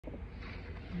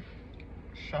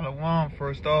Shalom.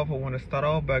 First off, I want to start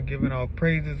off by giving all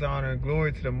praises, honor, and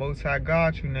glory to the Most High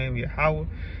God, who named Yahweh,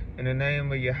 in the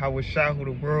name of Yahweh Shah, who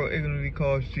the world ignorantly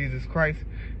calls Jesus Christ,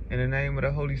 in the name of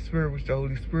the Holy Spirit, which the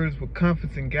Holy Spirit is what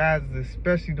comforts and guides us,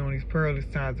 especially during these perilous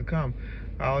times to come.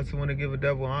 I also want to give a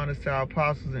double honor to our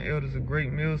apostles and elders of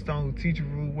Great Millstone, who teach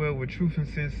and rule well with truth and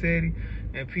sincerity,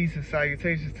 and peace and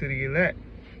salutations to the elect.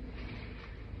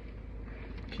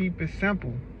 Keep it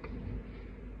simple.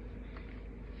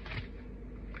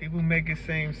 People make it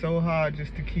seem so hard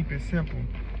just to keep it simple.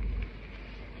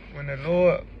 When the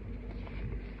Lord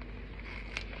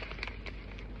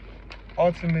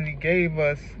ultimately gave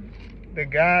us the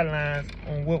guidelines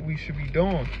on what we should be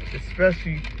doing,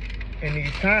 especially in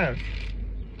these times,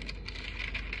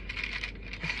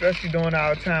 especially during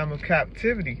our time of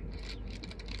captivity.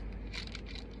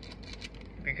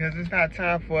 Because it's not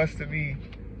time for us to be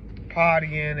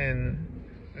partying and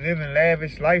living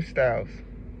lavish lifestyles.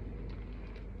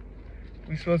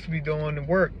 We're supposed to be doing the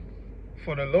work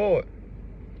for the Lord.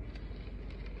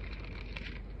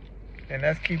 And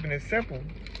that's keeping it simple.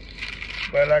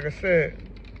 But like I said,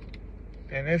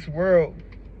 in this world,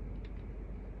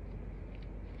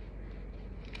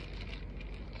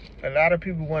 a lot of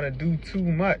people want to do too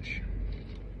much.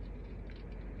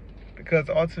 Because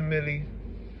ultimately,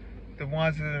 the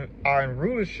ones that are in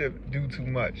rulership do too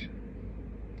much.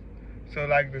 So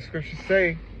like the scriptures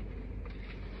say,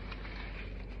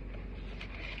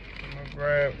 I'm going to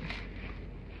grab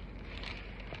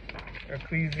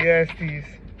Ecclesiastes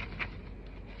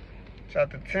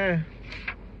chapter 10.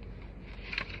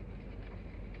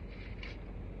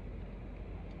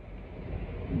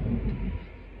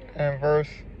 And verse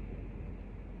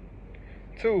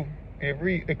 2. It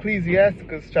reads,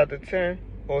 Ecclesiasticus chapter 10,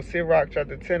 or Sirach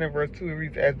chapter 10 and verse 2, it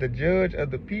reads, as the judge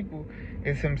of the people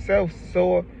is himself,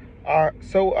 so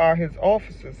are his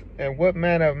officers, and what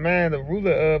manner of man the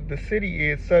ruler of the city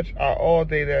is, such are all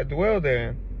they that dwell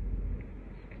therein.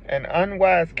 An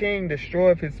unwise king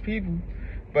destroyeth his people,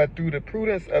 but through the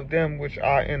prudence of them which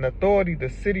are in authority the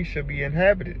city shall be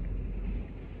inhabited.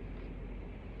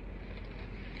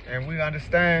 And we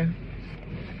understand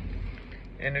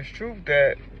in this truth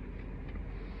that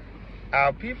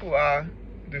our people are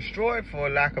destroyed for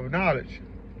lack of knowledge.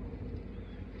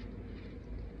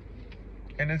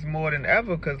 And it's more than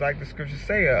ever, because like the scriptures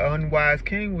say, an unwise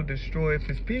king will destroy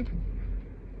his people.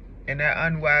 And that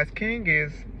unwise king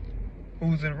is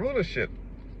who's in rulership.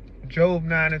 Job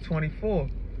 9 and 24.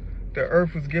 The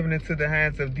earth was given into the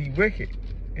hands of the wicked.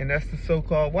 And that's the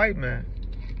so-called white man,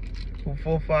 who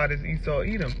forefathers Esau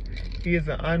Edom. He is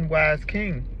an unwise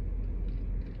king.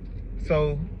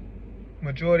 So,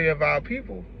 majority of our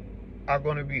people are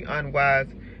going to be unwise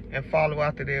and follow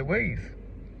after their ways.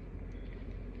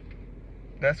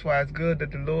 That's why it's good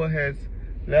that the Lord has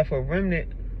left a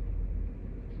remnant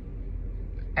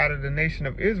out of the nation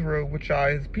of Israel, which are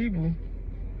his people,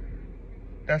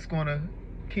 that's going to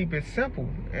keep it simple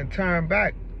and turn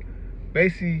back.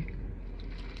 Basically,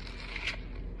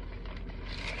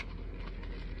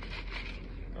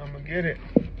 I'm going to get it.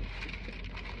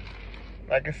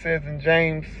 Like it says in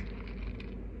James,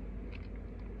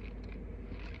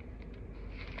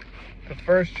 the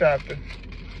first chapter.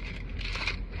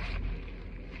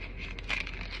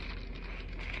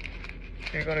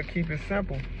 They're going to keep it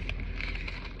simple.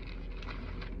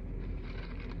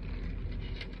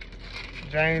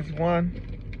 James 1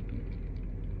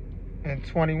 and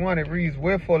 21, it reads,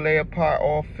 wherefore lay apart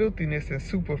all filthiness and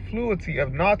superfluity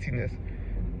of naughtiness.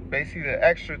 Basically the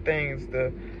extra things,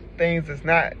 the things that's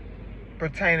not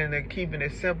pertaining to keeping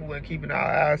it simple and keeping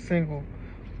our eyes single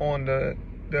on the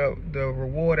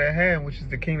reward at hand, which is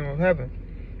the kingdom of heaven.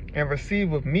 And receive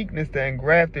with meekness the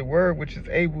engrafted word, which is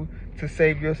able to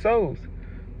save your souls.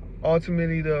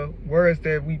 Ultimately, the words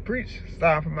that we preach,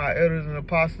 starting from our elders and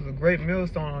apostles of Great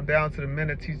Millstone on down to the men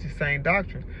that teach the same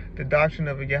doctrine, the doctrine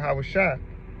of Yahweh Shah,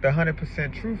 the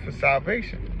 100% truth for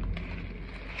salvation.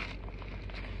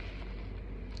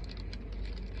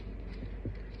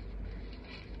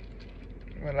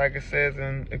 Well, like it says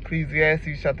in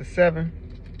Ecclesiastes chapter 7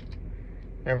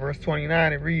 and verse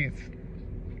 29, it reads,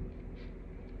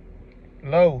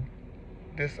 lo,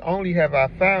 this only have I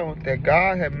found, that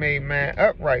God have made man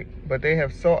upright, but they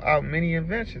have sought out many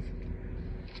inventions.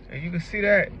 And you can see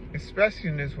that, especially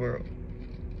in this world.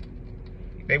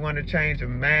 They want to change a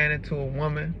man into a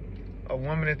woman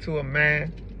into a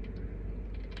man.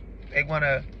 They want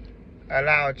to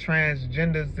allow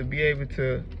transgenders to be able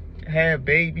to have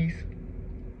babies.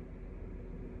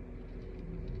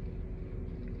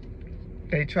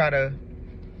 They try to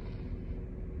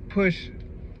push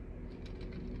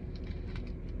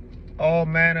all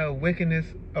manner of wickedness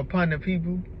upon the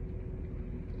people.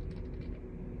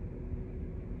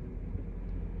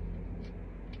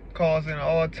 causing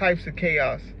all types of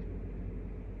chaos.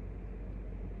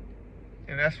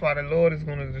 And that's why the Lord is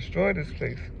going to destroy this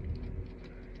place.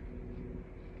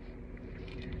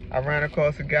 I ran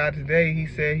across a guy today. He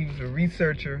said he was a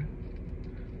researcher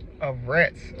of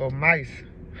rats or mice.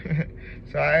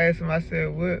 So I asked him, I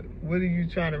said, what are you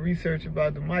trying to research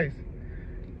about the mice?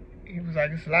 He was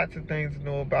like, it's lots of things to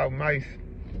know about mice.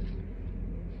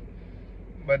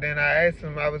 But then I asked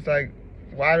him, I was like,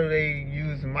 why do they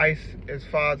use mice as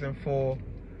far as in for,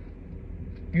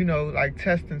 you know, like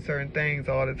testing certain things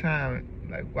all the time?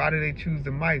 Like, why do they choose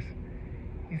the mice?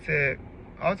 He said,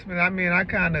 ultimately, I mean, I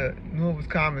kind of knew it was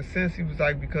common sense. He was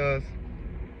like, because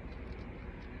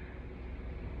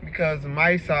the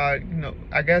mice are, you know,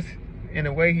 I guess in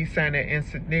a way he's saying they're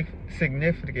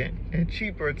insignificant and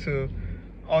cheaper to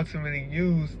ultimately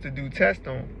use to do tests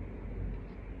on.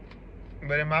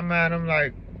 But in my mind, I'm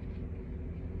like,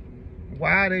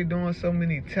 why are they doing so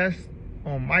many tests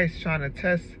on mice, trying to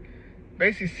test,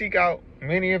 basically seek out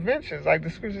many inventions, like the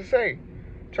scriptures say,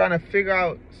 trying to figure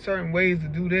out certain ways to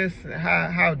do this, and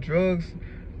how drugs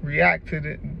react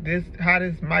to this, how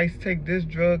this mice take this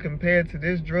drug compared to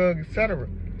this drug, etc.,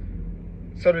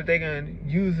 so that they can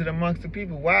use it amongst the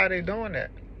people. Why are they doing that?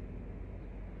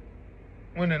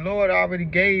 When the Lord already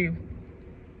gave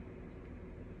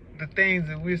the things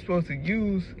that we're supposed to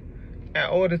use in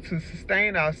order to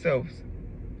sustain ourselves.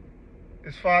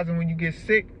 As far as when you get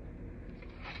sick,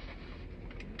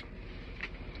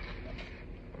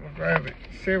 I'm gonna grab it.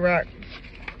 Sirach,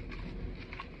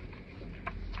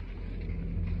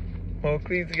 or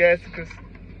Ecclesiasticus,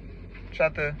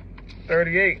 chapter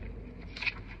 38.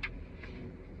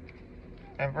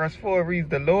 And verse 4 reads,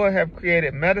 the Lord hath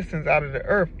created medicines out of the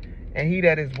earth, and he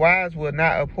that is wise will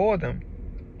not abhor them.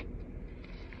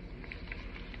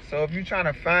 So if you're trying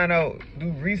to find out,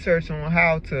 do research on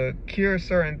how to cure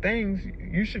certain things,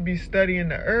 you should be studying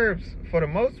the herbs for the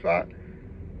most part,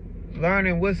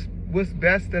 learning what's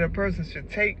best that a person should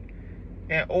take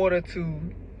in order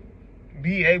to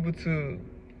be able to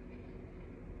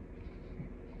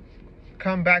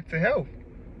come back to health.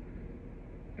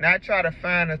 Not try to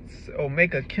find or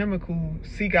make a chemical,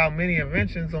 seek out many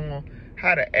inventions on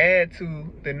how to add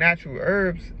to the natural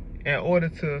herbs in order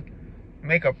to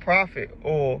make a profit.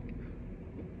 Or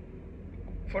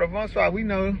for the most part, we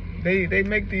know they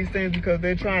make these things because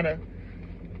they try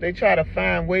to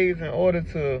find ways in order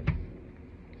to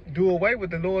do away with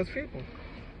the Lord's people,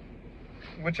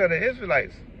 which are the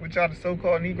Israelites, which are the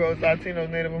so-called Negroes, Latinos,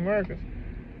 Native Americans.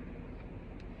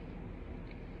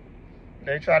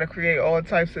 They try to create all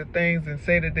types of things and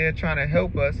say that they're trying to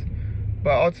help us,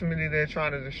 but ultimately they're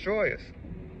trying to destroy us.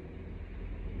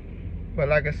 But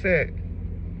like I said,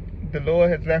 the Lord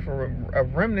has left a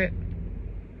remnant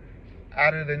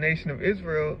out of the nation of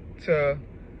Israel to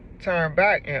turn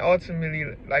back, and ultimately,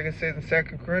 like it says in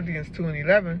 2 Corinthians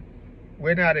 2:11,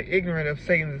 we're not ignorant of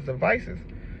Satan's devices.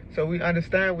 So we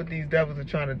understand what these devils are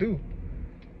trying to do.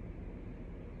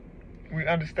 We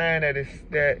understand that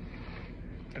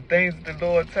the things that the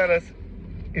Lord tell us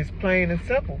is plain and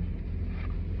simple.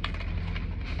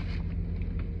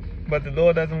 But the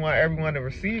Lord doesn't want everyone to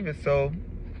receive it, so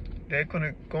they're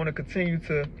going to continue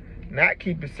to not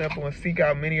keep it simple and seek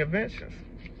out many inventions.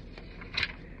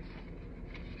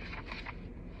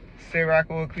 Sirach,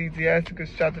 or Ecclesiasticus,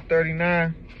 chapter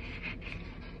 39.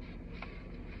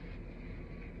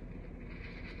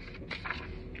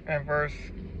 And verse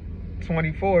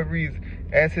 24, it reads,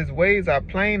 as his ways are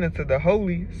plain unto the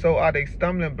holy, so are they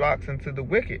stumbling blocks unto the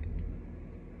wicked.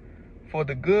 For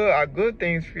the good are good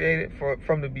things created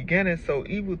from the beginning, so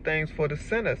evil things for the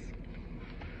sinners.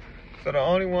 So the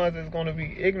only ones that's going to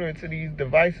be ignorant to these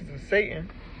devices of Satan,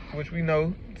 which we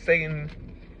know Satan,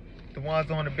 the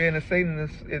ones on the bed of Satan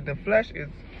is the flesh, is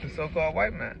the so-called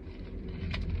white man.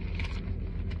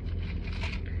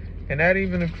 And that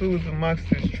even includes amongst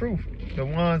this truth, the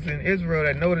ones in Israel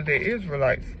that know that they're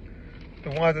Israelites. The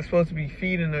ones that's supposed to be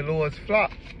feeding the Lord's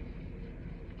flock.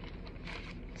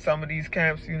 Some of these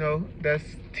camps, you know, that's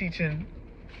teaching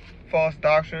false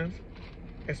doctrines,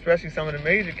 especially some of the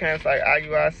major camps like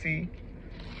IUIC,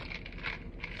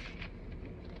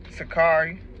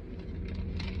 Sakari.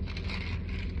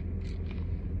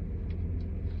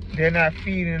 They're not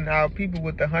feeding our people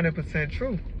with the 100%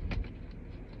 truth.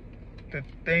 The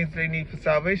things they need for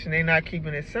salvation, they're not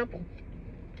keeping it simple.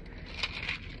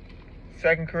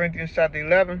 2 Corinthians chapter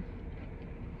 11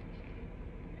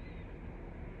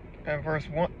 and verse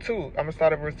 2. I'm going to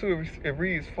start at verse 2. It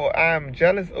reads, for I am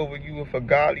jealous over you with a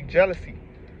godly jealousy.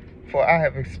 For I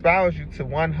have espoused you to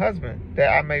one husband, that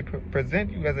I may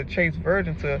present you as a chaste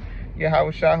virgin to Yahweh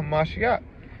Shah HaMashiach.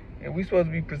 And we supposed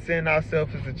to be presenting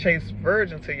ourselves as a chaste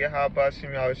virgin to Yahweh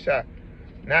Shem Yahushua,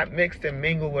 not mixed and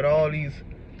mingled with all these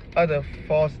other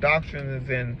false doctrines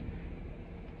and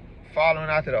following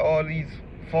after all these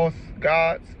false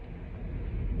gods.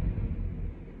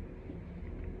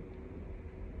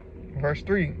 Verse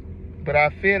 3, but I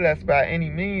fear lest by any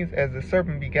means, as the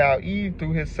serpent beguiled Eve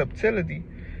through his subtlety,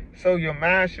 so your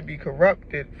mind should be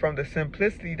corrupted from the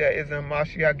simplicity that is in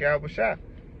Mashiach Yahushua.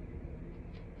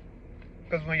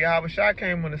 Because when Yahushua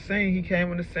came on the scene, he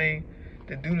came on the scene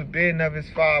to do the bidding of his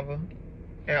Father,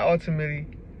 and ultimately,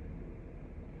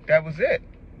 that was it.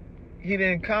 He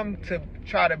didn't come to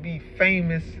try to be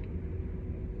famous,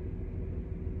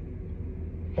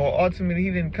 or ultimately, he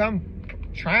didn't come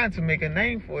trying to make a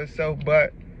name for himself,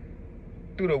 but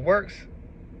through the works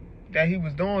that he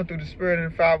was doing through the spirit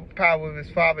and power of his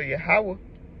Father Yahweh,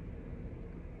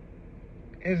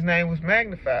 his name was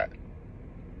magnified.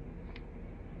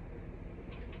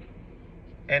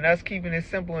 And us keeping it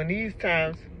simple in these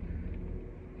times,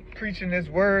 preaching this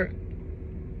word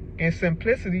in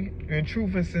simplicity, in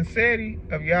truth and sincerity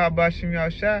of Yahweh Shem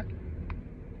Yahushua,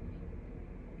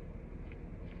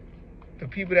 the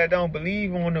people that don't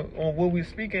believe on what we're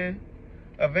speaking,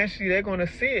 eventually they're going to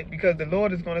see it, because the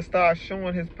Lord is going to start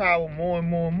showing his power more and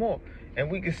more and more. And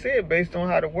we can see it based on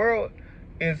how the world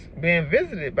is being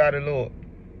visited by the Lord.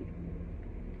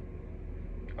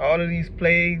 All of these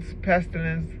plagues,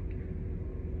 pestilence,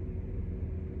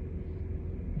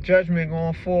 judgment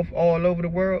going forth all over the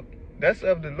world, that's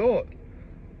of the Lord.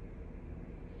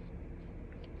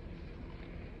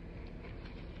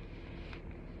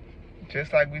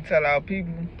 Just like we tell our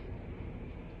people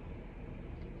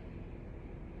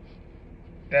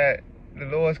that the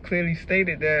Lord's clearly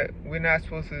stated that we're not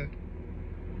supposed to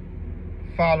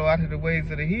follow after the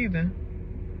ways of the heathen,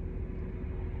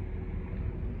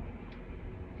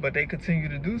 but they continue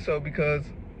to do so because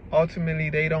ultimately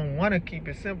they don't want to keep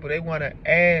it simple. They want to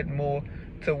add more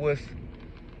to what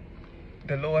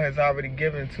the Lord has already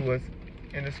given to us.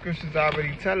 And the scriptures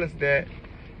already tell us that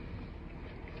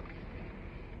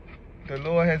the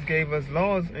Lord has gave us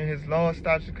laws, and his laws,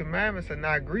 statutes, and commandments are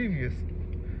not grievous.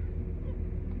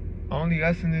 Only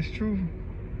us in this truth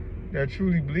that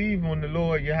truly believe on the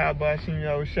Lord Yahweh Shem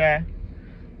Yahushua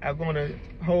are going to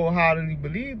wholeheartedly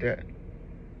believe that.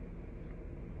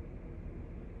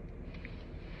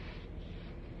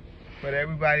 But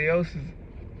everybody else is,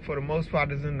 for the most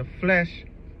part, is in the flesh,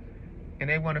 and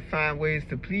they want to find ways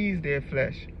to please their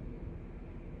flesh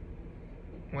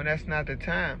when that's not the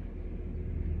time.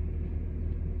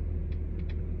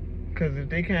 Because if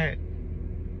they can't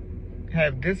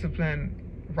have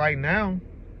discipline right now,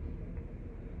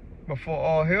 before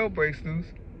all hell breaks loose,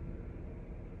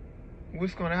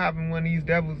 what's going to happen when these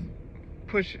devils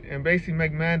push and basically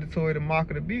make mandatory the mark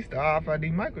of the beast, the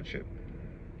RFID microchip?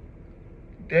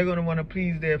 They're going to want to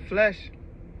please their flesh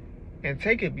and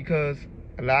take it, because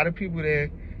a lot of people there,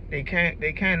 they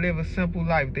can't live a simple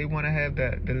life. They want to have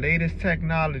the latest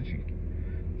technology.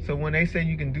 So when they say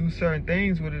you can do certain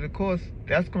things with it, of course,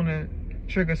 that's going to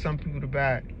trigger some people to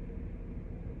buy it.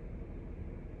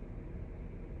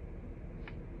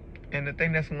 And the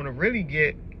thing that's going to really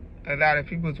get a lot of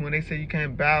people is when they say you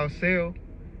can't buy or sell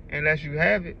unless you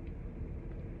have it.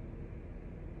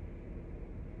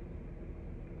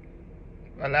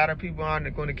 A lot of people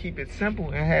aren't going to keep it simple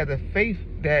and have the faith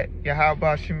that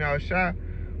Yahweh Shem Yahushua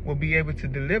will be able to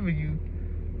deliver you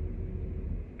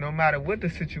no matter what the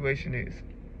situation is.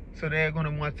 So they're going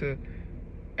to want to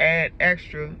add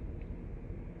extra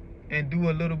and do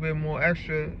a little bit more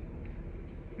extra,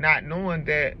 not knowing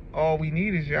that all we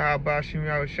need is Yahweh Shem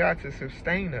Yahushua to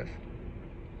sustain us.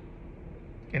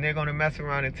 And they're going to mess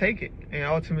around and take it and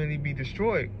ultimately be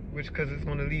destroyed, because it's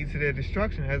going to lead to their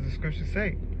destruction, as the scriptures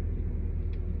say.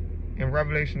 In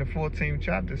Revelation, the 14th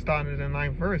chapter, starting in the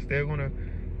 9th verse, they're going to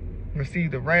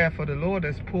receive the wrath of the Lord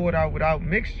that's poured out without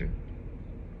mixture.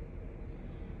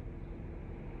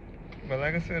 But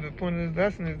like I said, the point of this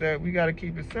lesson is that we got to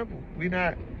keep it simple. We're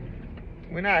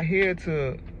not here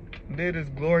to live this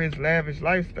glorious, lavish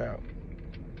lifestyle.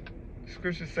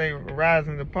 Scriptures say, "Arise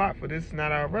and depart, for this is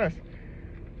not our rest."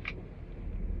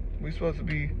 We're supposed to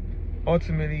be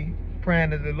ultimately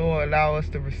praying that the Lord allow us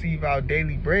to receive our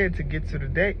daily bread to get to the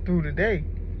day, through the day,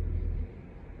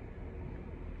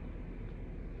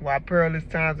 while perilous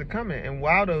times are coming. And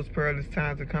while those perilous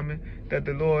times are coming, that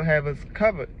the Lord have us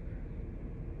covered,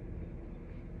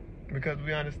 because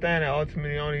we understand that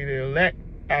ultimately only the elect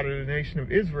out of the nation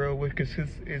of Israel, which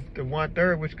consists, is the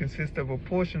 1/3, which consists of a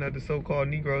portion of the so-called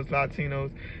Negroes, Latinos,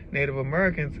 Native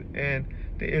Americans, and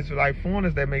the Israelite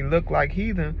foreigners that may look like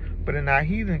heathen, but are not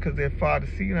heathen, because their father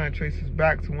seed line traces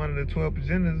back to one of the 12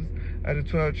 progenitors of the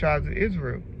 12 tribes of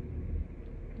Israel.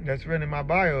 That's written in my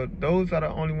bio. Those are the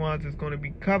only ones that's going to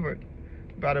be covered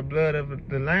by the blood of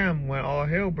the Lamb when all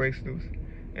hell breaks loose.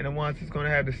 And the ones that's going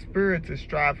to have the spirit to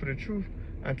strive for the truth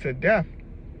unto death.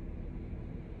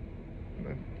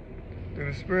 But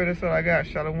through the spirit, that's all I got.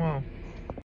 Shalom.